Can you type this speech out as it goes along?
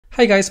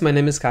Hi guys, my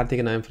name is Karthik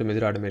and I am from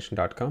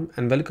easyautomation.com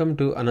and welcome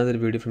to another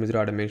video from Easy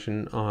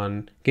Automation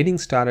on getting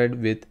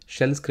started with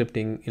shell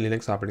scripting in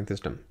Linux operating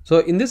system.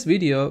 So in this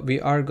video,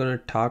 we are going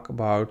to talk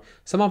about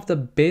some of the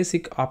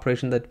basic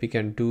operation that we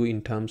can do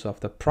in terms of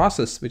the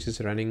process which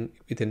is running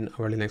within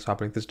our Linux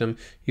operating system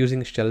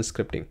using shell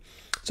scripting.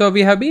 So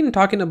we have been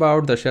talking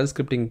about the shell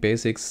scripting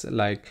basics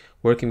like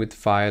working with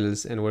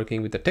files and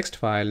working with the text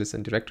files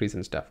and directories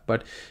and stuff.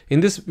 But in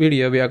this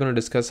video, we are going to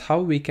discuss how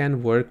we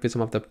can work with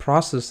some of the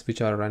processes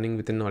which are running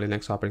within our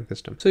Linux operating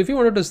system. So if you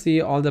wanted to see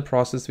all the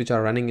processes which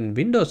are running in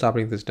Windows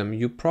operating system,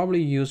 you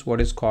probably use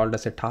what is called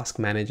as a task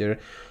manager,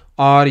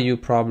 or you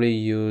probably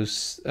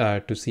use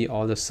to see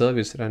all the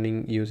service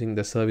running using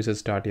the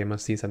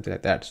services.msc, something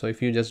like that. So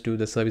if you just do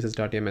the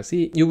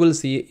services.msc, you will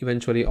see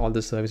eventually all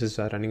the services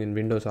are running in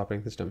Windows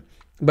operating system.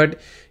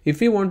 But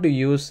if you want to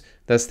use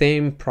the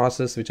same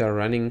process which are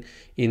running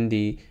in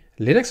the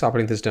Linux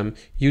operating system,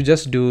 you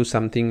just do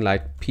something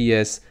like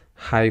ps-a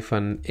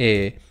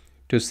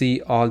to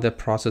see all the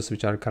process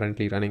which are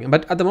currently running.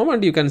 But at the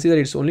moment, you can see that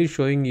it's only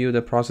showing you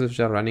the process which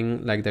are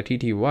running, like the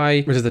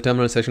TTY, which is the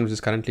terminal session which is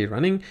currently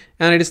running,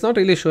 and it is not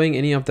really showing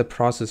any of the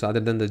process other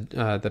than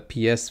the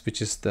PS,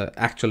 which is the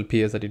actual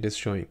PS that it is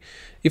showing.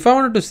 If I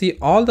wanted to see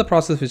all the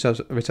process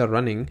which are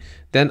running,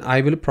 then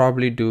I will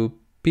probably do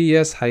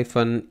ps-au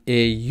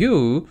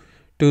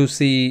to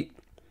see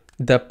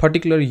the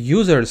particular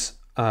users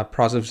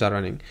process which are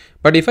running.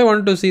 But if I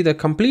wanted to see the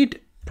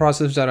complete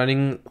process are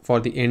running for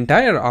the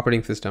entire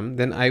operating system,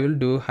 then I will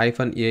do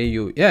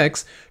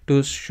 -aux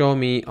to show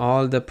me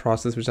all the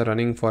process which are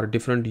running for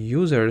different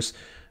users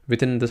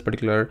within this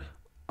particular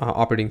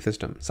operating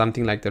system.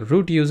 Something like the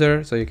root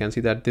user. So you can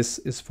see that this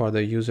is for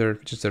the user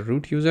which is the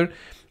root user,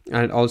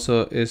 and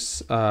also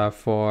is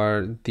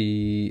for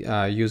the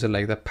user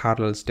like the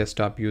Parallels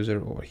desktop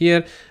user over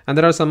here. And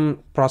there are some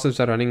processes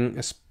are running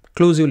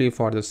exclusively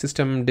for the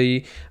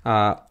systemd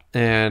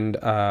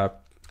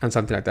and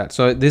something like that.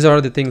 So these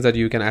are the things that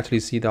you can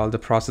actually see all the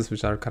process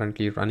which are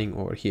currently running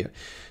over here.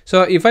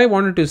 So if I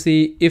wanted to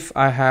see if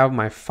I have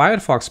my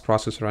Firefox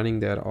process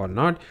running there or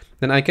not,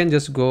 then I can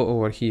just go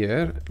over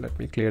here. Let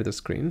me clear the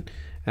screen.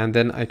 And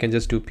then I can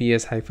just do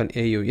ps-aux,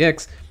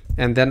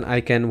 and then I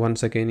can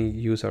once again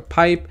use a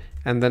pipe,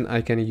 and then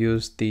I can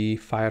use the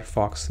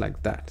Firefox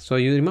like that. So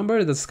you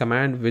remember this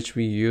command which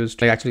we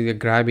used, like actually the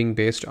grabbing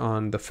based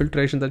on the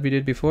filtration that we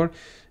did before.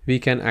 We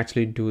can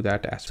actually do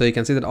that as well. So you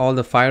can see that all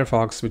the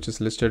Firefox which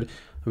is listed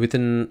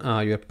within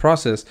your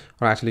process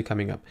are actually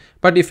coming up.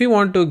 But if you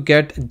want to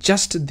get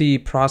just the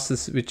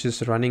process which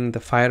is running the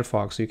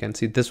Firefox, you can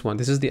see this one.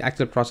 This is the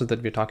actual process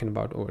that we're talking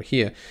about over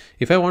here.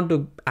 If I want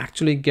to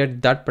actually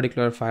get that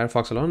particular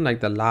Firefox alone, like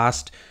the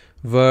last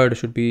word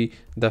should be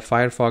the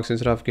Firefox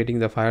instead of getting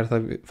the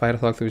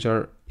Firefox which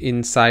are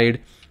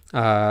inside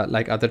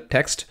like other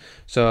text.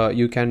 So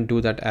you can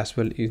do that as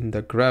well in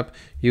the grep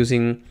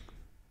using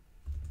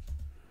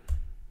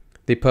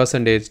the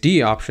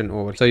 %d option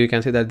over. So you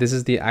can see that this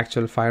is the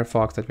actual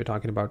Firefox that we're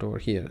talking about over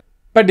here.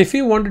 But if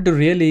you wanted to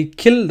really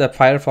kill the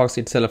Firefox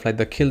itself,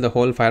 like kill the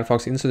whole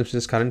Firefox instance which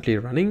is currently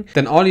running,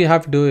 then all you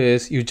have to do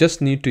is you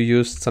just need to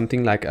use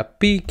something like a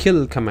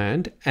pkill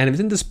command. And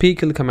within this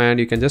pkill command,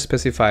 you can just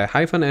specify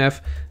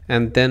 -f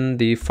and then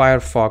the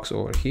Firefox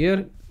over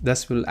here.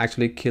 This will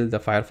actually kill the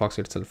Firefox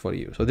itself for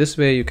you. So this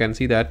way you can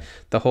see that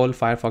the whole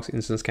Firefox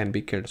instance can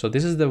be killed. So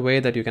this is the way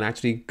that you can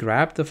actually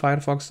grab the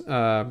Firefox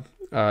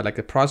like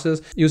a process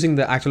using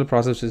the actual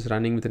process is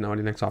running within our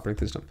Linux operating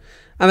system.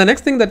 And the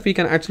next thing that we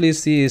can actually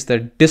see is the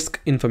disk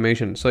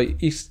information. So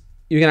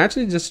you can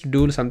actually just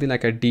do something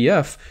like a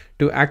df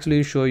to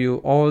actually show you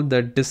all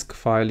the disk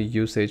file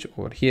usage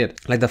over here,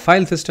 like the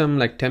file system,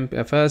 like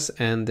tempfs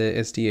and the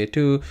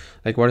sda2,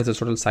 like what is the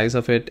total size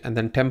of it, and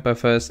then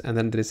tempfs, and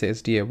then there is a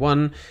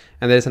sda1,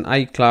 and there is an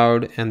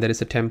iCloud, and there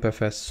is a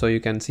tempfs. So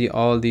you can see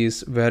all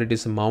these where it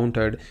is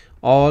mounted.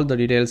 All the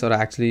details are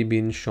actually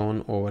being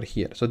shown over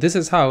here. So this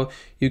is how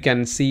you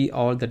can see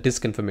all the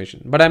disk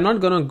information. But I'm not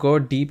going to go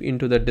deep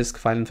into the disk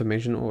file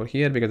information over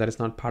here because that is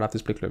not part of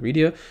this particular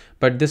video.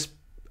 But this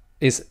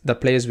is the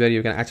place where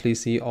you can actually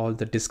see all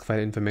the disk file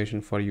information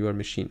for your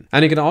machine.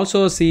 And you can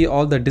also see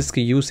all the disk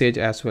usage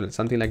as well,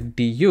 something like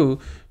du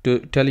to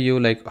tell you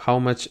like how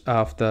much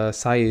of the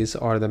size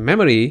or the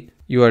memory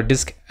your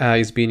disk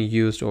is being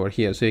used over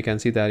here. So you can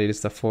see that it is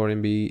the 4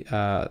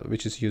 MB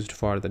which is used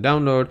for the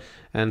download,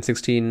 and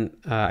 16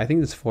 I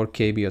think it's 4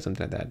 KB or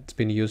something like that. It's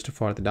been used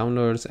for the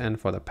downloads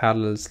and for the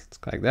parallels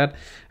like that,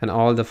 and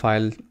all the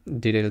file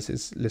details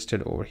is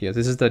listed over here.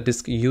 This is the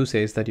disk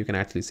usage that you can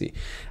actually see.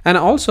 And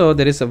also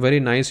there is a very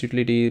nice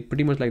utility,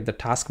 pretty much like the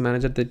task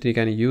manager, that you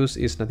can use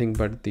is nothing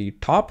but the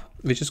top,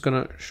 which is going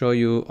to show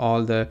you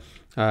all the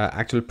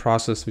actual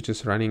process which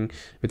is running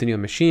within your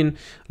machine,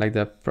 like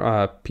the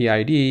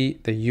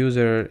PID, the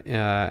user,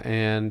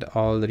 and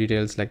all the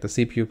details like the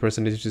CPU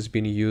percentage which is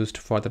being used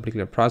for the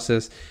particular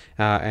process,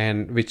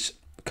 and which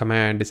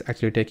command is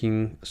actually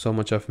taking so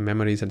much of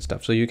memories and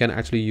stuff. So you can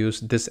actually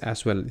use this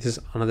as well. This is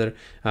another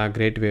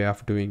great way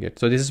of doing it.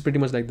 So this is pretty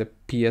much like the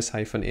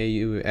ps-aux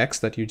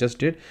that you just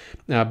did,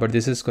 but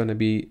this is going to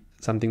be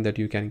something that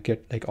you can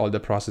get like all the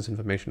process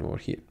information over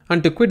here.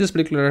 And to quit this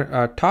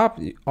particular top,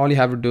 all you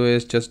have to do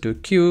is just do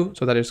Q,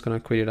 so that it's going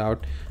to quit it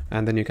out,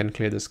 and then you can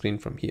clear the screen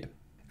from here.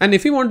 And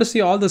if you want to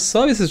see all the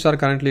services that are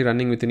currently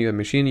running within your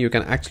machine, you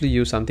can actually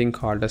use something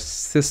called a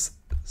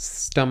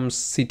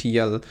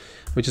systemctl,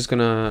 which is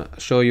gonna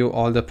show you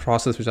all the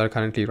processes which are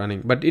currently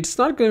running. But it's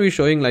not going to be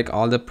showing like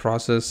all the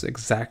process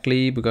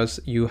exactly, because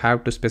you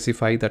have to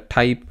specify the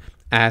type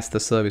as the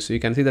service. So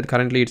you can see that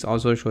currently it's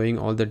also showing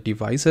all the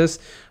devices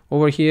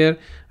over here,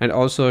 and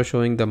also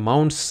showing the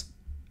mounts.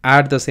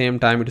 At the same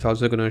time, it is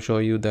also going to show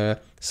you the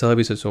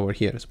services over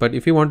here. But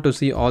if you want to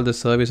see all the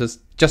services,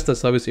 just the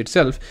service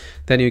itself,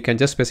 then you can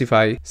just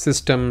specify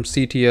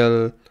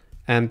systemctl,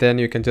 and then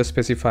you can just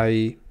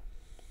specify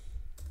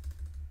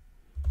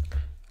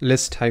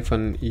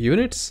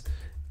list-units,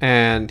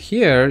 and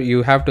here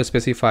you have to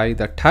specify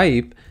the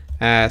type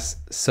as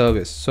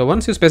service. So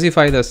once you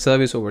specify the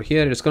service over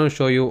here, it's going to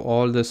show you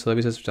all the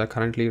services which are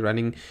currently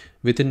running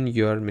within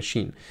your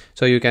machine.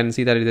 So you can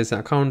see that it is an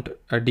account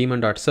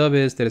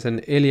daemon.service, there is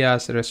an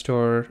alias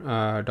restore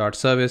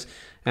 .service,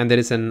 and there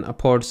is an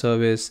apport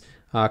service,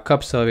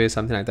 cup service,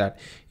 something like that.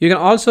 You can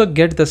also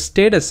get the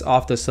status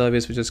of the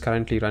service which is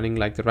currently running,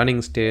 like the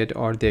running state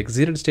or the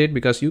exited state,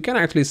 because you can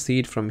actually see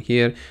it from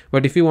here.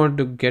 But if you want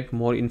to get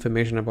more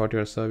information about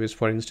your service,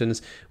 for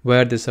instance,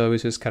 where the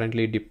service is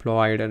currently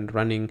deployed and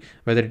running,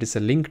 whether it is a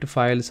linked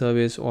file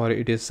service or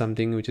it is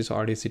something which is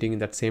already sitting in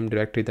that same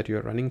directory that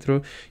you're running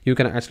through, you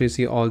can actually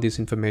see all these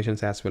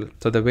informations as well.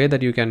 So the way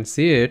that you can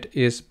see it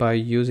is by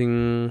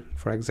using,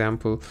 for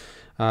example,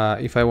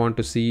 if I want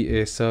to see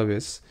a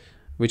service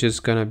which is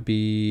gonna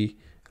be,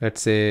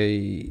 let's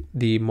say,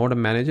 the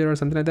modem manager or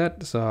something like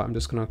that. So I'm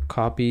just gonna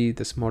copy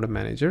this modem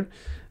manager,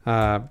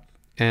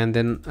 and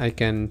then I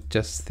can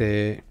just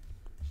say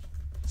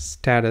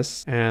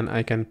status, and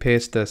I can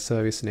paste the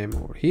service name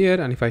over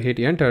here. And if I hit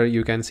enter,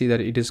 you can see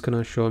that it is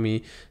gonna show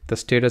me the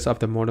status of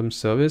the modem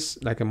service,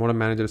 like a modem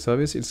manager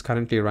service. It's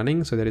currently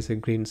running, so there is a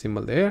green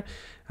symbol there.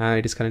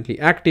 It is currently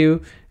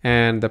active,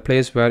 and the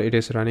place where it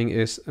is running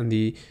is in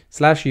the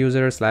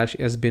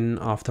 /user/sbin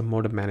of the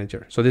modem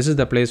manager. So this is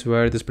the place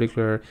where this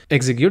particular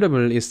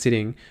executable is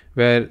sitting,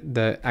 where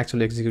the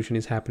actual execution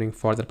is happening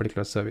for that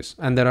particular service.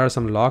 And there are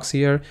some logs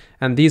here,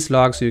 and these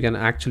logs you can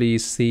actually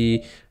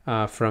see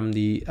from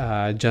the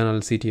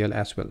journal.ctl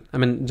as well. I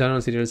mean,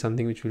 journal.ctl is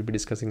something which we'll be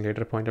discussing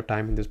later point of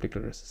time in this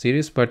particular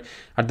series, but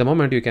at the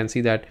moment you can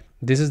see that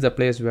this is the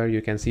place where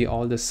you can see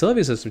all the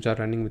services which are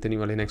running within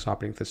your Linux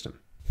operating system.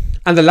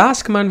 And the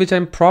last command which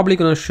I'm probably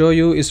going to show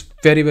you is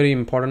very, very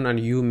important, and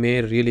you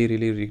may really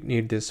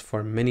need this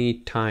for many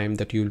time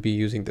that you'll be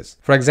using this.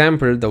 For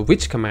example, the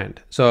which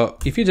command. So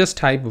if you just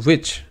type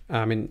which,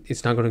 I mean,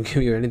 it's not going to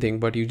give you anything,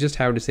 but you just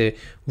have to say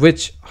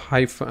which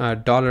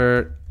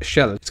 $shell.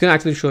 It's going to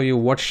actually show you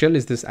what shell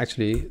is this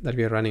actually that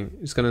we are running.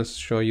 It's going to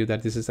show you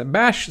that this is a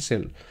bash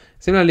shell.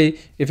 Similarly,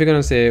 if you're going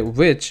to say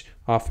which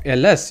of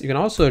ls, you can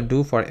also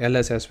do for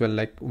ls as well,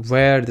 like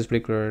where this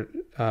particular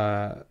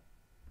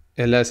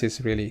ls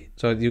is really.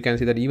 So you can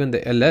see that even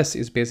the ls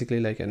is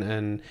basically like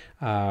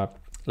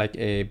like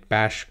a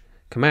bash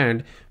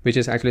command, which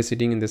is actually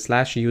sitting in the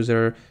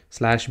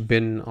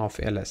 /user/bin of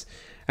ls.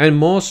 And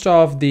most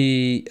of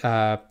the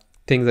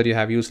things that you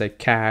have used, like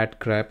cat,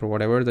 grep, or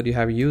whatever that you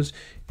have used,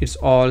 it's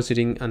all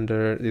sitting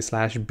under the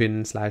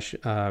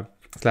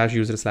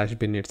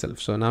 /bin/user/bin itself.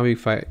 So now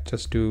if I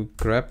just do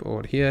grep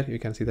over here, you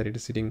can see that it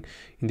is sitting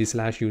in the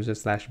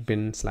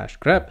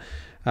 /user/bin/grep,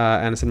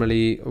 and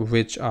similarly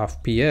which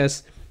of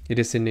ps, it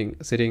is sitting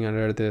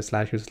under the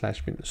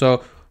 /user/bin.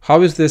 So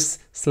how is this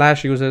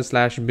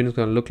 /user/bin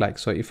going to look like?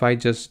 So if I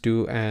just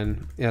do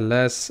an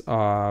ls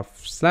of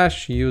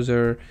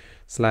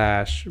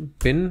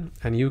 /user/bin,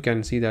 and you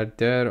can see that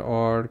there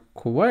are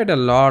quite a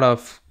lot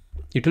of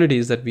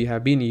utilities that we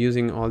have been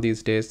using all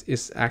these days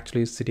is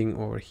actually sitting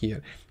over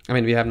here. I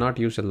mean, we have not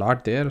used a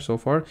lot there so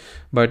far,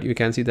 but you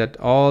can see that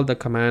all the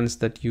commands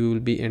that you will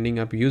be ending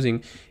up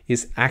using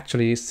is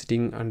actually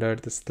sitting under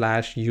the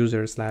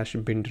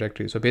 /user/bin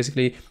directory. So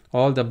basically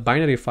all the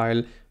binary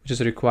file which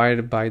is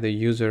required by the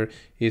user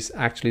is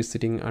actually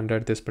sitting under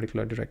this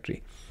particular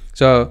directory.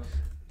 So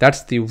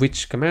that's the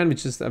which command,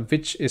 which is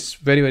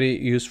very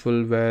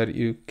useful, where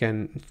you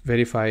can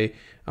verify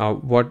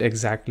what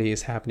exactly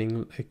is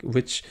happening, like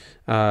which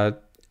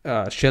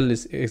shell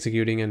is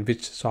executing and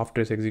which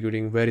software is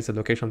executing, where is the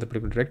location of the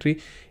particular directory.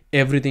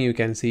 Everything you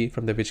can see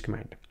from the which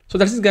command. So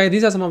that's it, guys.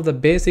 These are some of the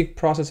basic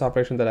process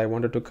operations that I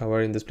wanted to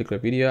cover in this particular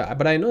video,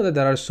 but I know that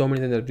there are so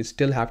many things that we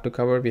still have to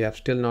cover. We have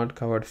still not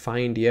covered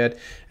find yet,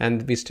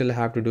 and we still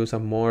have to do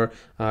some more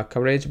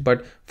coverage.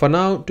 But for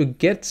now, to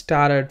get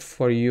started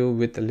for you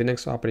with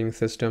Linux operating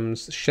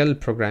systems shell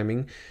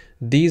programming,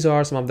 these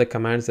are some of the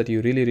commands that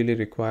you really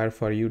require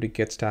for you to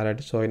get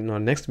started. So in our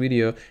next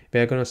video, we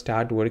are going to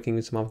start working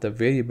with some of the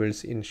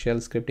variables in shell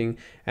scripting,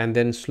 and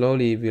then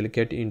slowly we'll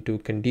get into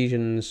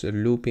conditions,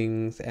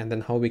 loopings, and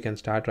then how we can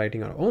start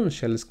writing our own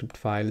shell script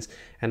files,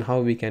 and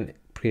how we can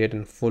create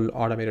a full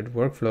automated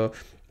workflow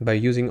by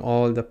using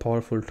all the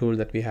powerful tools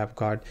that we have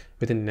got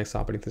within the Linux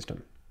operating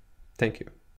system. Thank you.